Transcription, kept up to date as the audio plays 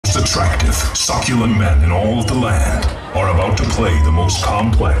attractive, succulent men in all of the land are about to play the most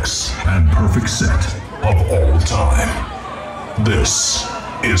complex and perfect set of all time. This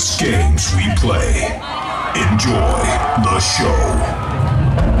is Games We Play. Enjoy the show.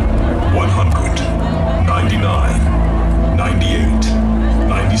 100, 99, 98,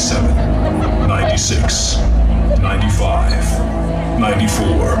 97, 96, 95,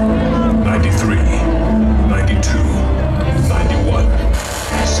 94, 93, 92, 91,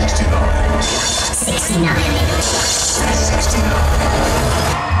 69. 69. 69.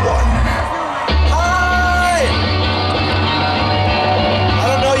 1. Hi! I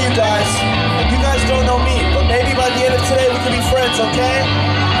don't know you guys, and you guys don't know me, but maybe by the end of today we can be friends, okay?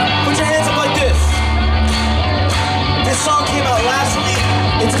 Put your hands up like this. This song came out last week.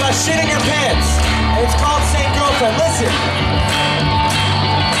 It's about shitting your pants, and it's called Same Girlfriend. Listen.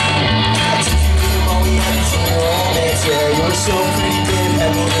 Yeah, you were so pretty, babe,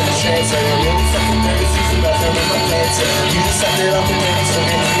 had me in a trance. I got really fucking nervous, thinking about them in my pants. You just left it up and made me so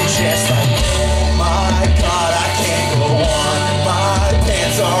many new chance. Like, oh my God, I can't go on. My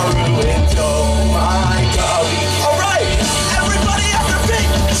pants are ruined, oh my God. Alright, everybody at their feet.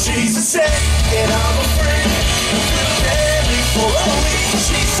 She's a saint, and I'm a freak. Prepared me for a week.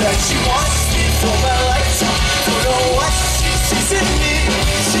 She said she wants me for my lifetime. Don't know what she sees in me.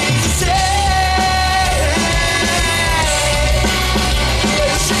 She's a saint.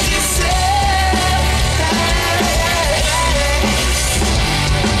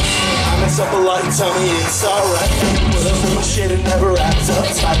 Up a lot, you tell me it's alright. Put up with my shit and never act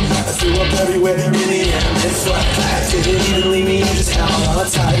uptight. I threw up everywhere, really am this right. Didn't even leave me, you just held on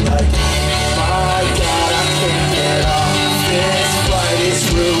tight. Like, my God, I can't get off this flight, it's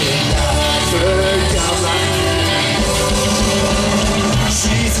ruined now. Forgot my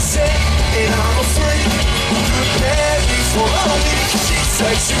she's a saint, and I'm a freak. Prepared me for a week. She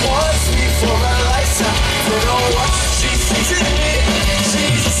said she wants me for my lifetime. Don't know what she sees in me.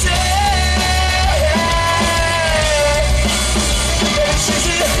 She's a saint.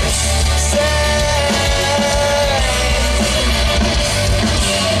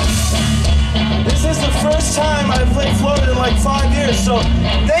 This is the first time I've played Florida in like 5 years, so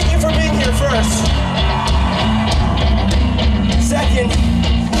thank you for being here first. Second,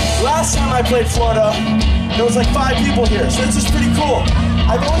 last time I played Florida, there was like 5 people here, so this is pretty cool.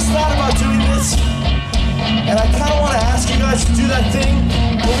 I've always thought about doing this, and I kind of want to ask you guys to do that thing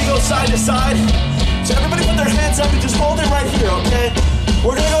where we go side to side. So everybody put their hands up and just hold it right here, okay?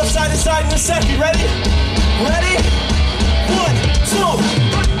 We're gonna go side to side in a second. Ready? Ready? 1, 2.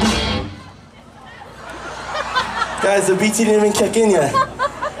 Guys, the BT didn't even kick in yet.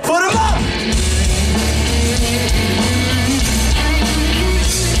 Put them up!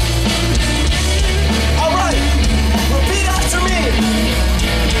 All right, repeat after me.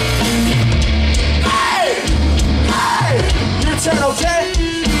 Hey! Hey! Your turn, okay?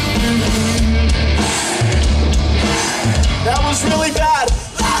 That was really bad.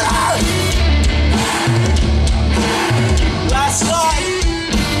 Last slide.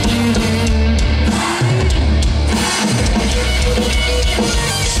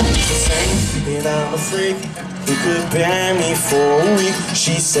 And I'm a freak who could bear me for a week.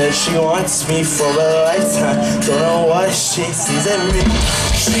 She says she wants me for a lifetime. Don't know what she sees in me.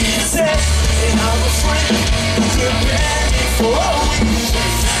 She said, and I'm a freak who could bear me for a week.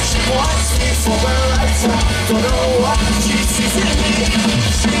 She wants me for a lifetime. Don't know what she sees in me.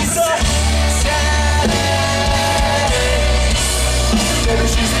 She's a sad. Maybe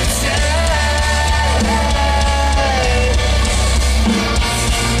she's insane.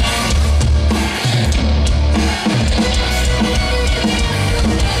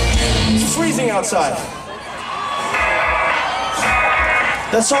 It's freezing outside.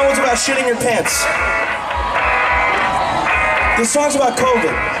 That song was about shitting your pants. This song's about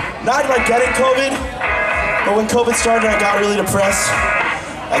COVID. Not like getting COVID, but when COVID started I got really depressed.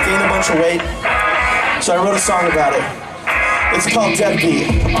 I gained a bunch of weight, so I wrote a song about it. It's called Deadbeat.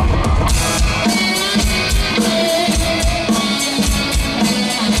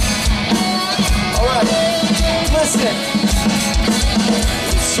 Alright, listen.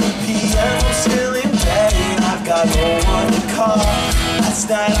 It's 2 p.m., I'm still in bed, and I've got no one to call. Last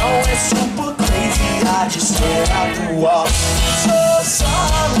night I went super crazy, I just stared out the wall. So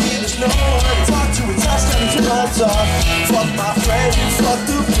sorry, there's no one to talk to, it's us that we can all talk. Fuck my friends, and fuck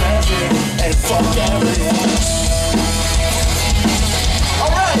the present, and fuck everything.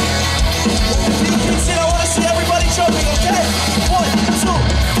 Alright, I wanna see everybody jumping, okay? 1, 2,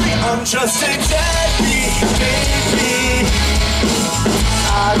 3, I'm just a deadbeat, baby.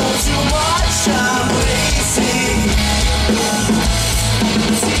 I don't do much, I'm lazy.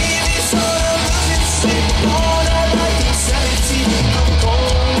 TV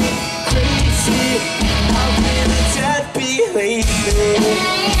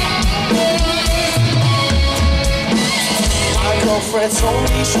girlfriend told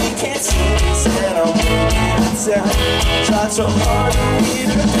me she can't see me, said I'm moving down. Tried so hard to meet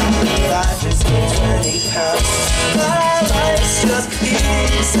her, but I just gained 20 pounds. My life's just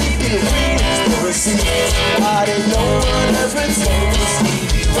eating, sleeping, reading the receipts. Why did no one ever tell me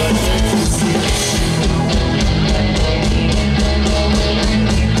Stevie Wonder could see?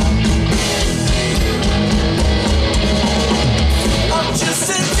 I'm just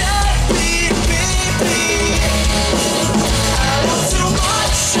a deadbeat baby. I know too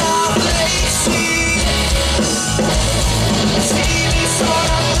much, I'm lazy. TV's on,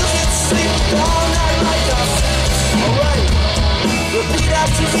 I'm losing sleep all night like a... Alright, repeat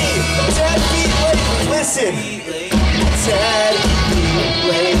after me. Deadbeat lady, listen. Deadbeat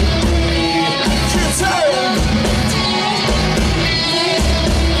lady. Your turn.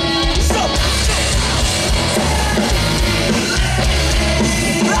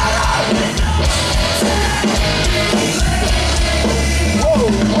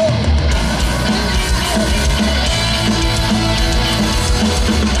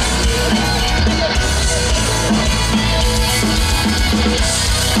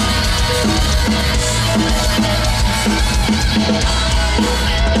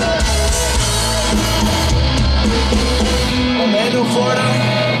 Florida.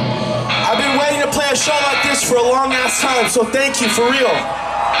 I've been waiting to play a show like this for a long ass time, so thank you, for real.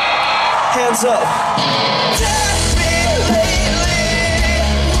 Hands up.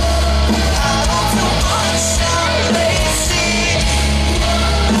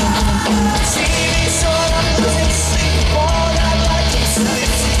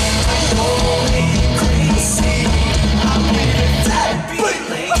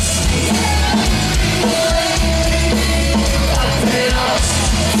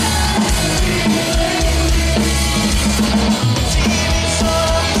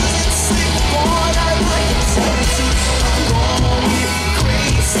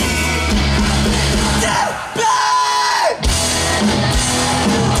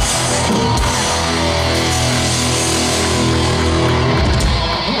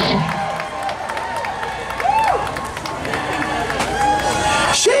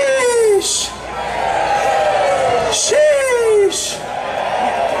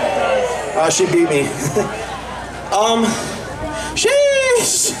 Oh, she beat me.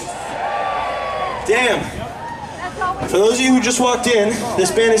 Sheesh! Damn. For those of you who just walked in, this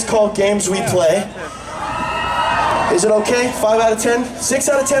band is called Games We Play. Is it okay? 5 out of 10? 6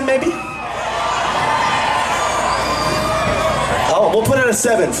 out of 10 maybe? Oh, we'll put it at a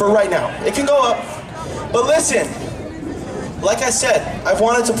 7 for right now. It can go up. But listen, like I said, I've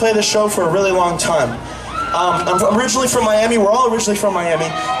wanted to play this show for a really long time. I'm originally from Miami. We're all originally from Miami.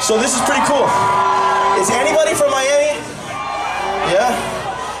 So this is pretty cool. Is anybody from Miami? Yeah?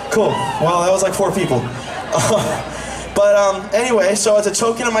 Cool. Well, that was like 4 people. But anyway, so as a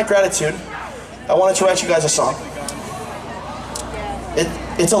token of my gratitude, I wanted to write you guys a song.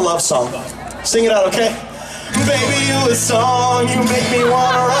 It's a love song. Sing it out, okay? Baby, you a song, you make me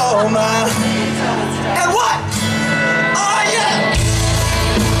wanna roll my... And what? Oh yeah!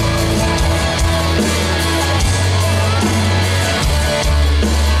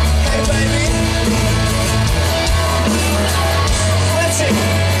 Hey baby, listen.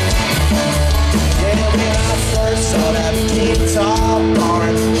 Yeah, when I first saw that guitar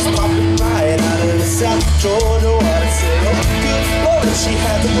barn, just popping right out of the South Georgia water, said, oh good Lord, she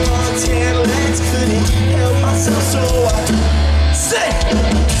had the blonde tan legs, couldn't help myself, so I sang.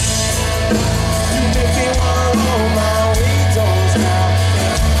 You make me wanna roll my windows down.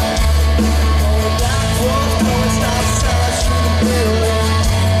 Going backwards, going stop signs through the building.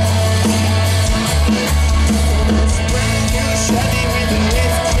 It's a brand new Chevy with a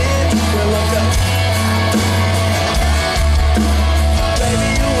lifted look up. Baby,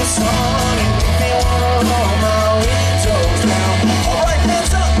 you a song, you make me wanna roll my windows down. Alright,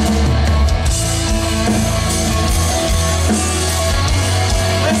 hands up.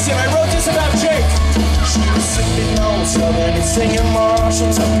 Listen, I wrote this about Jake. She was sipping on Southern and singing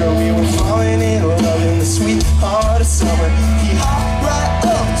Marshall Tucker. We were falling in love in the sweet heart of summer. He hopped right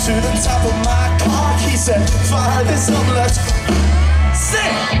up to the top of my car. He said, fire this up, let's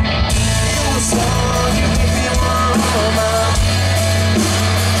sing. You a song, you make me wanna roll my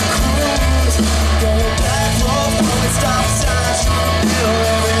cruise. Going back, roll, going stop signs, trying to feel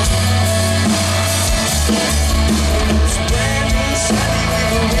everything. It's a brand new Chevy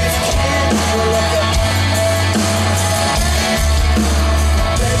with a lift kit. Look up.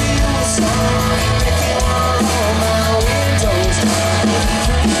 Baby, you a song, you make me wanna roll my windows down.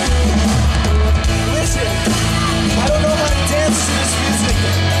 Listen, I don't know how to dance to this music,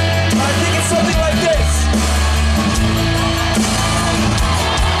 but I think it's something like this.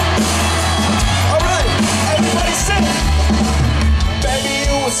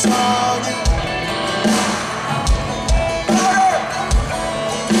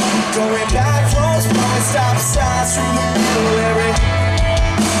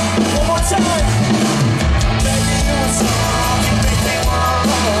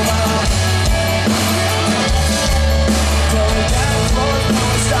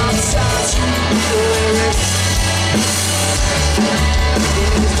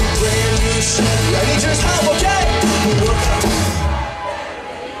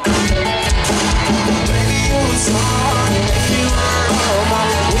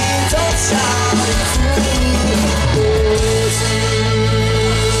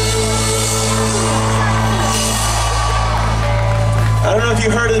 if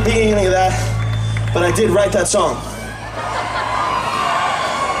you heard the beginning of that, but I did write that song.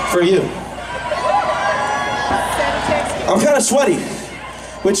 For you. I'm kind of sweaty,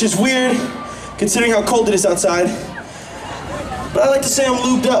 which is weird considering how cold it is outside. But I like to say I'm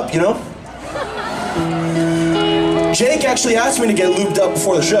lubed up, you know? Jake actually asked me to get lubed up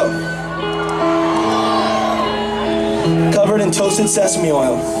before the show. Covered in toasted sesame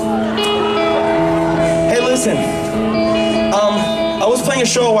oil. Hey, listen. I was playing a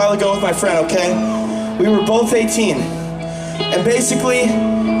show a while ago with my friend, okay? We were both 18. And basically,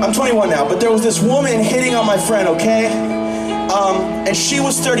 I'm 21 now, but there was this woman hitting on my friend, okay? And she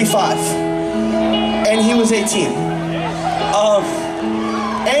was 35. And he was 18.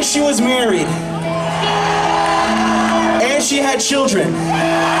 And she was married. And she had children.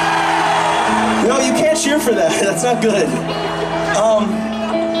 No, you can't cheer for that. That's not good.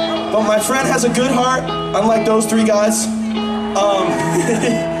 But my friend has a good heart, unlike those three guys.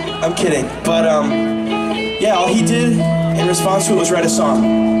 I'm kidding. But yeah, all he did in response to it was write a song.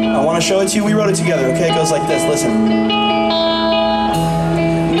 I want to show it to you. We wrote it together, okay? It goes like this. Listen.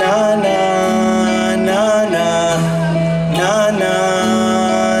 Na na na na na na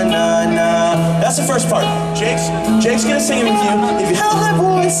na na. That's the first part. Jake's gonna sing it with you. If you help my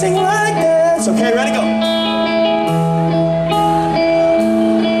voice sing like this. Okay, ready, go.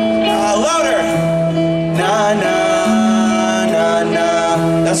 Louder. Na na na na.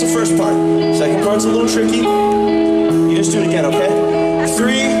 That's the first part. Second part's a little tricky. You just do it again, okay?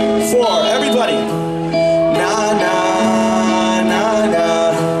 3, 4, everybody. Na na na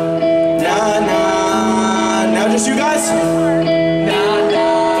na na na. Now just you guys. Na na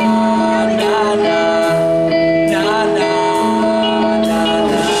na na na na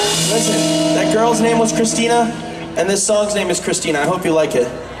na. Listen, that girl's name was Christina, and this song's name is Christina. I hope you like it.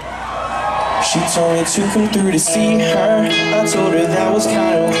 She told me to come through to see her. I told her that was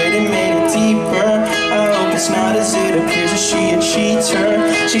kind of weird and made it deeper. I hope it's not as it appears that she a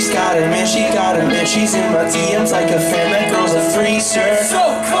cheater. She's got her man, she got her man. She's in my DMs like a fan. That girl's a freezer. So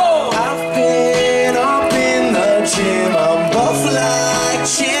cold. I've been up in the gym. I'm buff like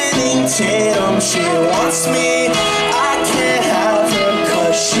Channing Tatum. She wants me, I can't have her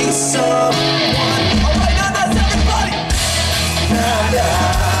 'cause she's someone. Alright, now that's everybody. Nah, nah.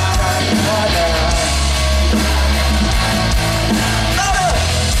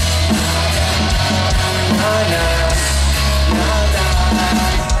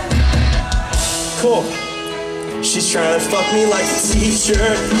 Cool. She's trying to fuck me like a teacher.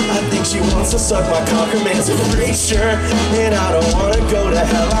 I think she wants to suck my cock, her man's a preacher. And I don't wanna go to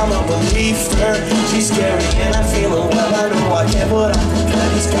hell, I'm a believer. She's scary and I'm feeling well, I know I can't, but I think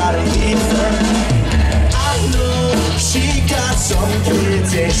that he's gotta leave her. I know she got some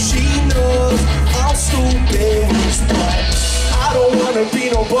kids and she knows I'm stupid, but I don't wanna be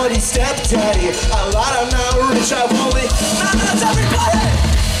nobody's stepdaddy. I lied, I'm not rich, I've only that's everybody.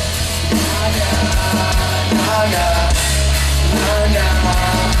 Na na na na.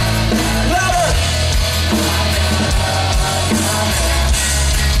 Louder.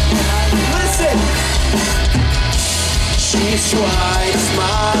 Listen. She's twice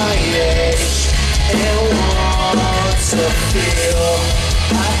my age and wants to feel.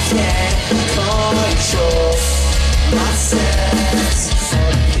 I can't control my sex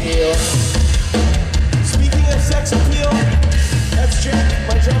appeal. Speaking of sex appeal, that's Jake,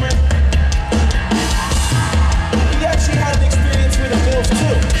 my drummer. He actually had an experience with a MILF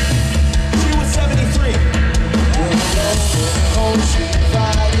too. She was 73. She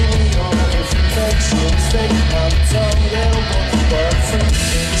divided me on infections, fake I'm tongue little one, but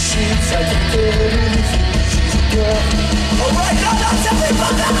she's like a good, she's a girl. Alright, now that's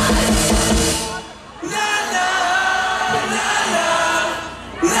everybody! Na na na na na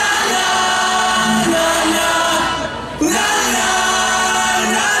na na na na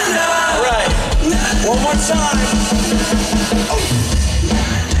na na. Alright, one more time.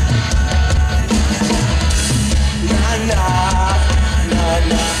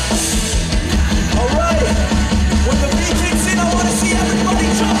 Alright, when the beat kicks in, I want to see everybody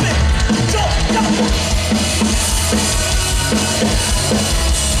jumping. Jump, jump.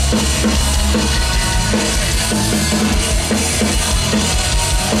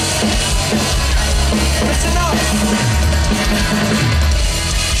 Listen up.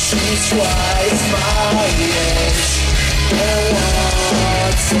 She's twice my age and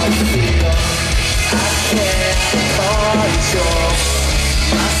wants to feel. I can't control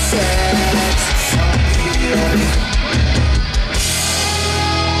my sex appeal.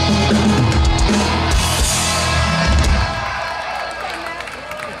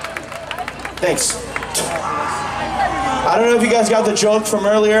 Thanks. I don't know if you guys got the joke from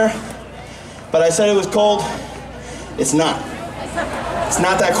earlier, but I said it was cold. It's not. It's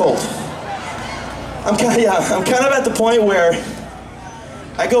not that cold. I'm kind of at the point where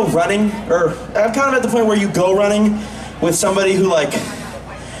I go running, or I'm kind of at the point where you go running with somebody who like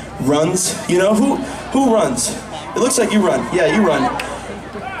runs. You know, who runs? It looks like you run. Yeah, you run.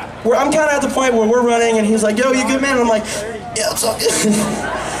 Where I'm kind of at the point where we're running and he's like, yo, you good, man? And I'm like, yeah, it's all good.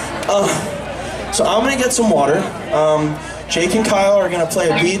 So I'm gonna get some water. Jake and Kyle are gonna play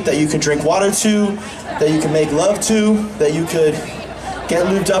a beat that you can drink water to, that you can make love to, that you could get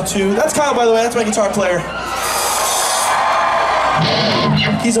lubed up to. That's Kyle, by the way, that's my guitar player.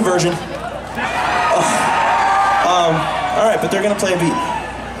 He's a virgin. All right, but they're gonna play a beat.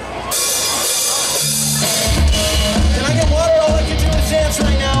 Can I get water? All I can do is dance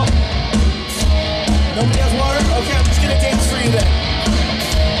right now. Nobody has water? Okay, I'm just gonna dance for you then.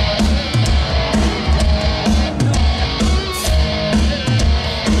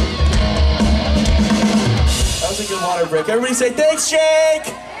 That was a good water break. Everybody say, thanks,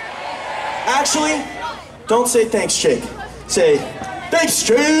 Jake! Actually, don't say thanks, Jake. Say, thanks,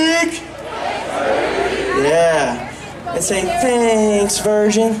 Jake! Yeah. And say, thanks,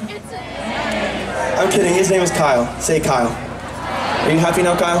 virgin. I'm kidding, his name is Kyle. Say Kyle. Are you happy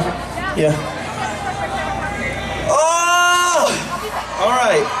now, Kyle? Yeah. Oh!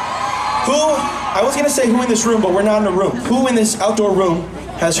 Alright. I was gonna say who in this room, but we're not in a room. Who in this outdoor room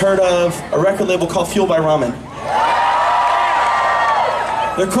has heard of a record label called Fueled by Ramen?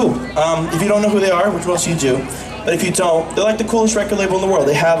 They're cool. If you don't know who they are, which most of you do, but if you don't, they're like the coolest record label in the world.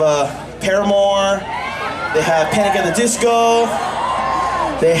 They have Paramore, they have Panic at the Disco,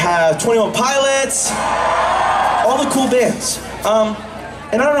 they have 21 Pilots, all the cool bands.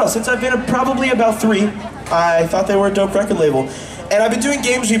 And I don't know, since I've been probably about 3, I thought they were a dope record label. And I've been doing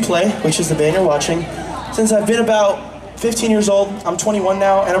Games We Play, which is the band you're watching, since I've been about 15 years old. I'm 21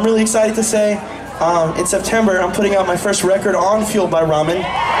 now, and I'm really excited to say, in September, I'm putting out my first record on Fueled by Ramen.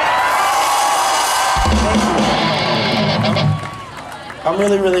 I'm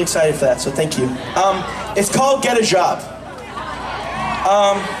really, really excited for that, so thank you. It's called Get a Job.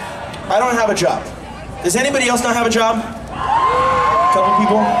 I don't have a job. Does anybody else not have a job? A couple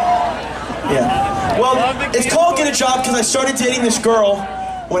people? Yeah. Well, it's called Get a Job because I started dating this girl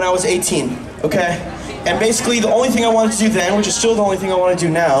when I was 18, okay? And basically the only thing I wanted to do then, which is still the only thing I want to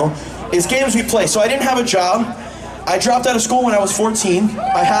do now, is Games We Play. So I didn't have a job. I dropped out of school when I was 14.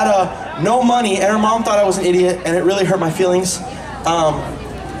 I had no money, and her mom thought I was an idiot, and it really hurt my feelings.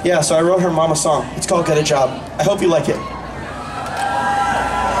 Yeah, so I wrote her mom a song. It's called Get a Job. I hope you like it.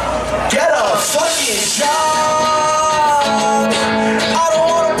 Get a fucking job. I don't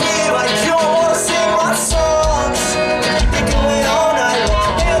wanna be like you. I wanna sing my songs. Keep going all night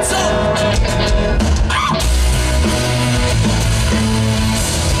long. Hands up.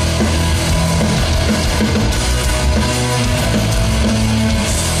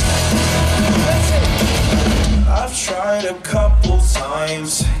 I've tried a couple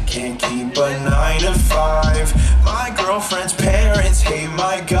times, can't keep a 9 to 5. My girlfriend's parents hate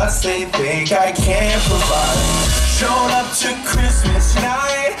my guts, they think I can't provide. Showed up to Christmas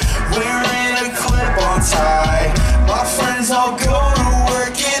night, wearing a clip-on tie. My friends all go to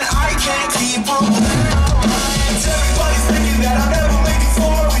work and I can't keep up. Everybody's thinking that I'll never make it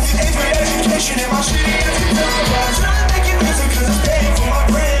forward with an 8th grade education and my shitty attitude. I'm trying to make it music cause it's paying for my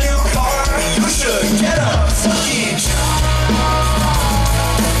brand new car. You should get a fucking job.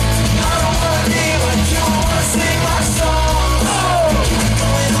 I don't wanna be like you, I wanna sing my songs. Keep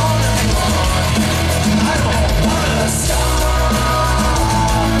going all night long. I don't wanna stop.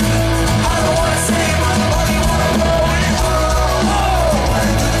 I don't wanna save my money, wanna blow it all.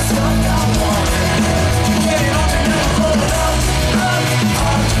 Whatever the fuck I want. Get it on to never blow it up.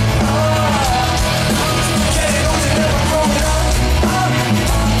 Get it on to never blow it up.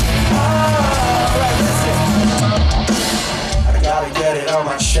 Alright, listen. I gotta get it on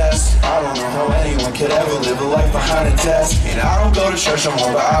my chest. I don't know how anyone could ever live a life behind a desk. And I don't go to church no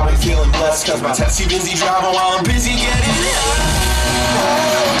more, but I've been feeling blessed. Cause my taxi busy driving while I'm busy getting it.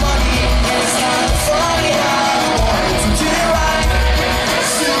 Money, it's not funny how I wanted to do it right.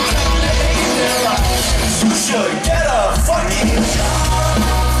 Still counting days in life. You should get a fucking job.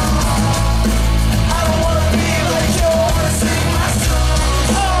 I don't wanna be like you, I wanna sing my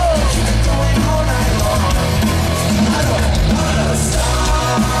songs. Keep it going all night long. I don't wanna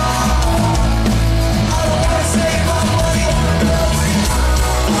stop. I don't wanna save my money, wanna blow it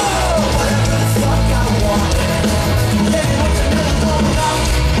all. Whatever the fuck I want. Get it on to never blow it up.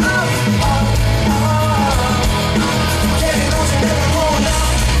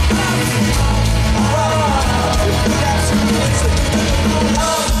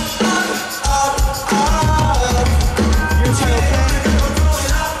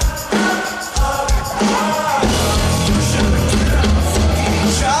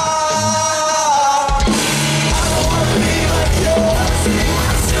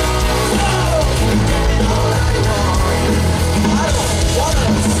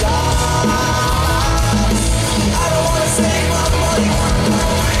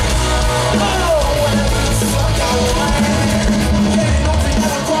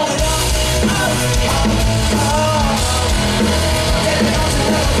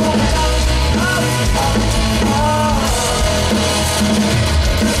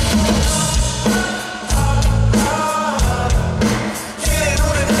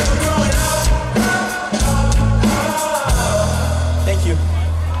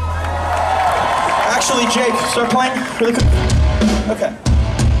 Start playing really quick. Okay.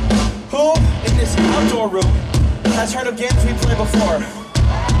 Who in this outdoor room has heard of games we played before?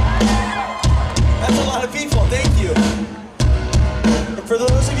 That's a lot of people, thank you. And for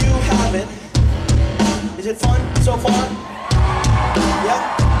those of you who haven't, is it fun so far?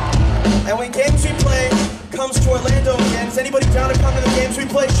 Yeah? And when Games We Play comes to Orlando again, is anybody down to come to the Games We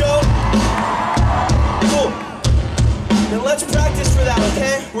Play show? Cool. Then let's practice for that,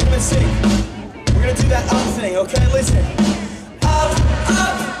 okay? We're gonna sing. We're gonna do that up thing, okay? Listen. Up,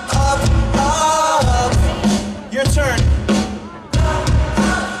 up, up, up. Your turn.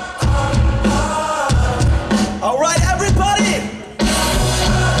 All right, everybody.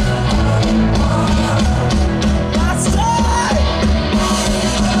 Last time.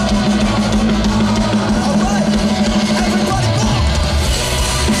 All right, everybody, go.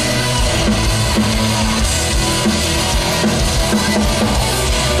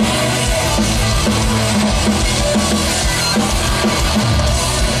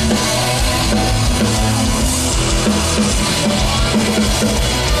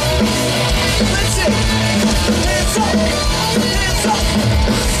 Listen, hands up, hands up.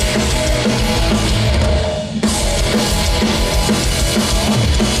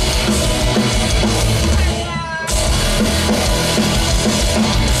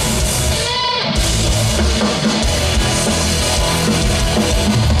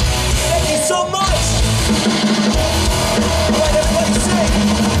 Thank you so much. All right, everybody sing.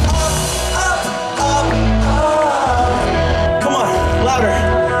 Up, up, up, up. Come on, louder.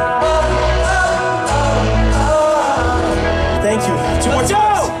 Thank you. Two more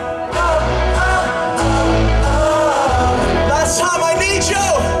times. Last time I need you.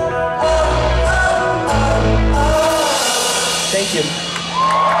 Thank you.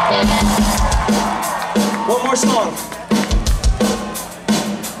 One more song.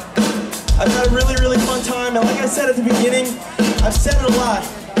 I've had a really, really fun time, and like I said at the beginning, I've said it a lot,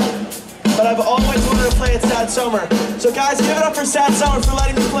 but I've always wanted to play at Sad Summer. So guys, give it up for Sad Summer for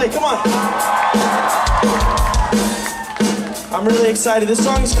letting me play. Come on. I'm really excited. This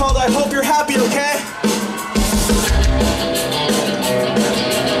song is called I Hope You're Happy, okay?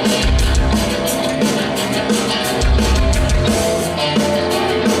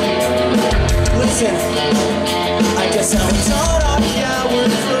 Listen, I guess I'm done up, yeah, we're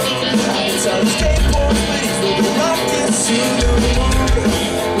through. I've been selling skateboards, but he's moving rockets to the moon.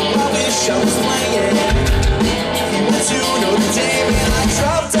 I wish I was playing. He went to Notre Dame and I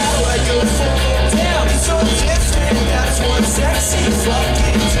dropped out like a fool. Damn, he's so different, that's one sexy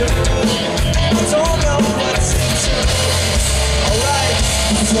fucking dude. I don't know what to do. Alright,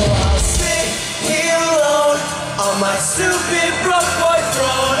 so I'll sit here alone on my stupid broke boy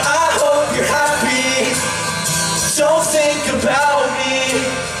throne. I hope you're happy. Don't think about me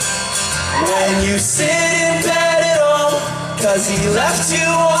when you sit in bed at home, 'cause he left you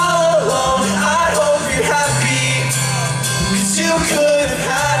all alone. I hope you're happy, 'cause you could have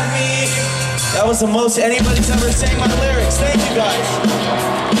had me. That was the most anybody's ever sang my lyrics. Thank you guys.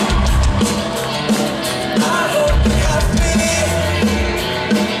 I hope you're happy.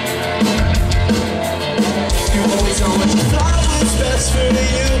 You always know what you thought was best for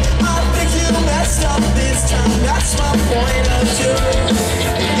you. I think you messed up this time, that's my point of view.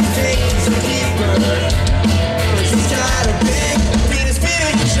 You think he's a keeper, but he's got a big penis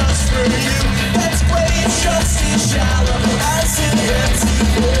big just for you. That's way just as shallow as an empty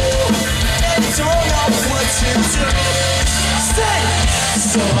pool. And don't know what to do. Stay,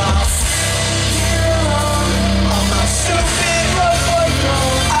 so I'll sit here alone on my stupid road boy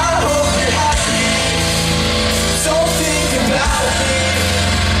throne. I hope you're happy. Don't think about me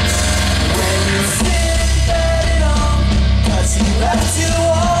when you sit in bed at home, 'cause he left you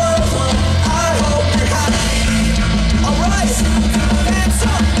all alone. I hope you're happy. Alright, hands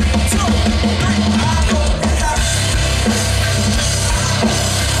up, 2, 3. I hope you're happy.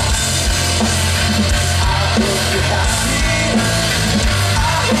 I hope you're happy.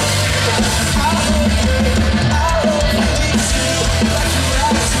 I hope you need to, like you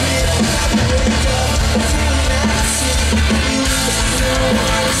asked me. Never wake up, feeling nasty. You don't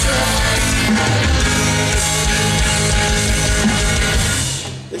want to.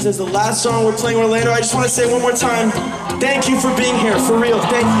 This is the last song we're playing Orlando. I just want to say one more time, thank you for being here, for real,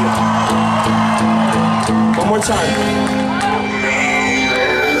 thank you. One more time.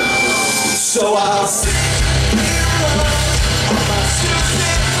 So I'll sit here on my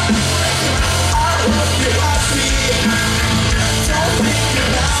stupid. I hope you're happy. Don't think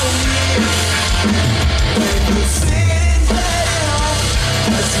about me when you sit in bed at home,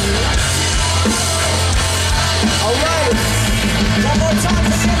 'cause you left me. Alright, one more time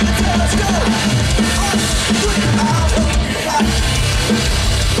for the end of the day, let's go. 1, 2,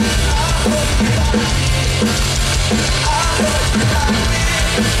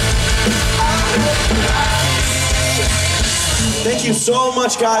 Thank you so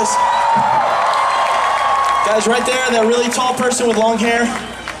much, guys. Guys, right there, that really tall person with long hair,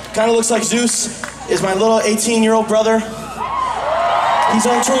 kind of looks like Zeus, is my little 18-year-old brother. He's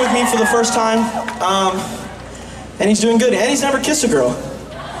on tour with me for the first time, and he's doing good, and he's never kissed a girl.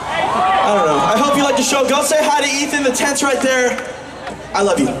 I don't know. I hope you like the show. Go say hi to Ethan, the tent's right there. I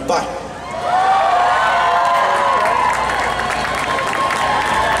love you. Bye.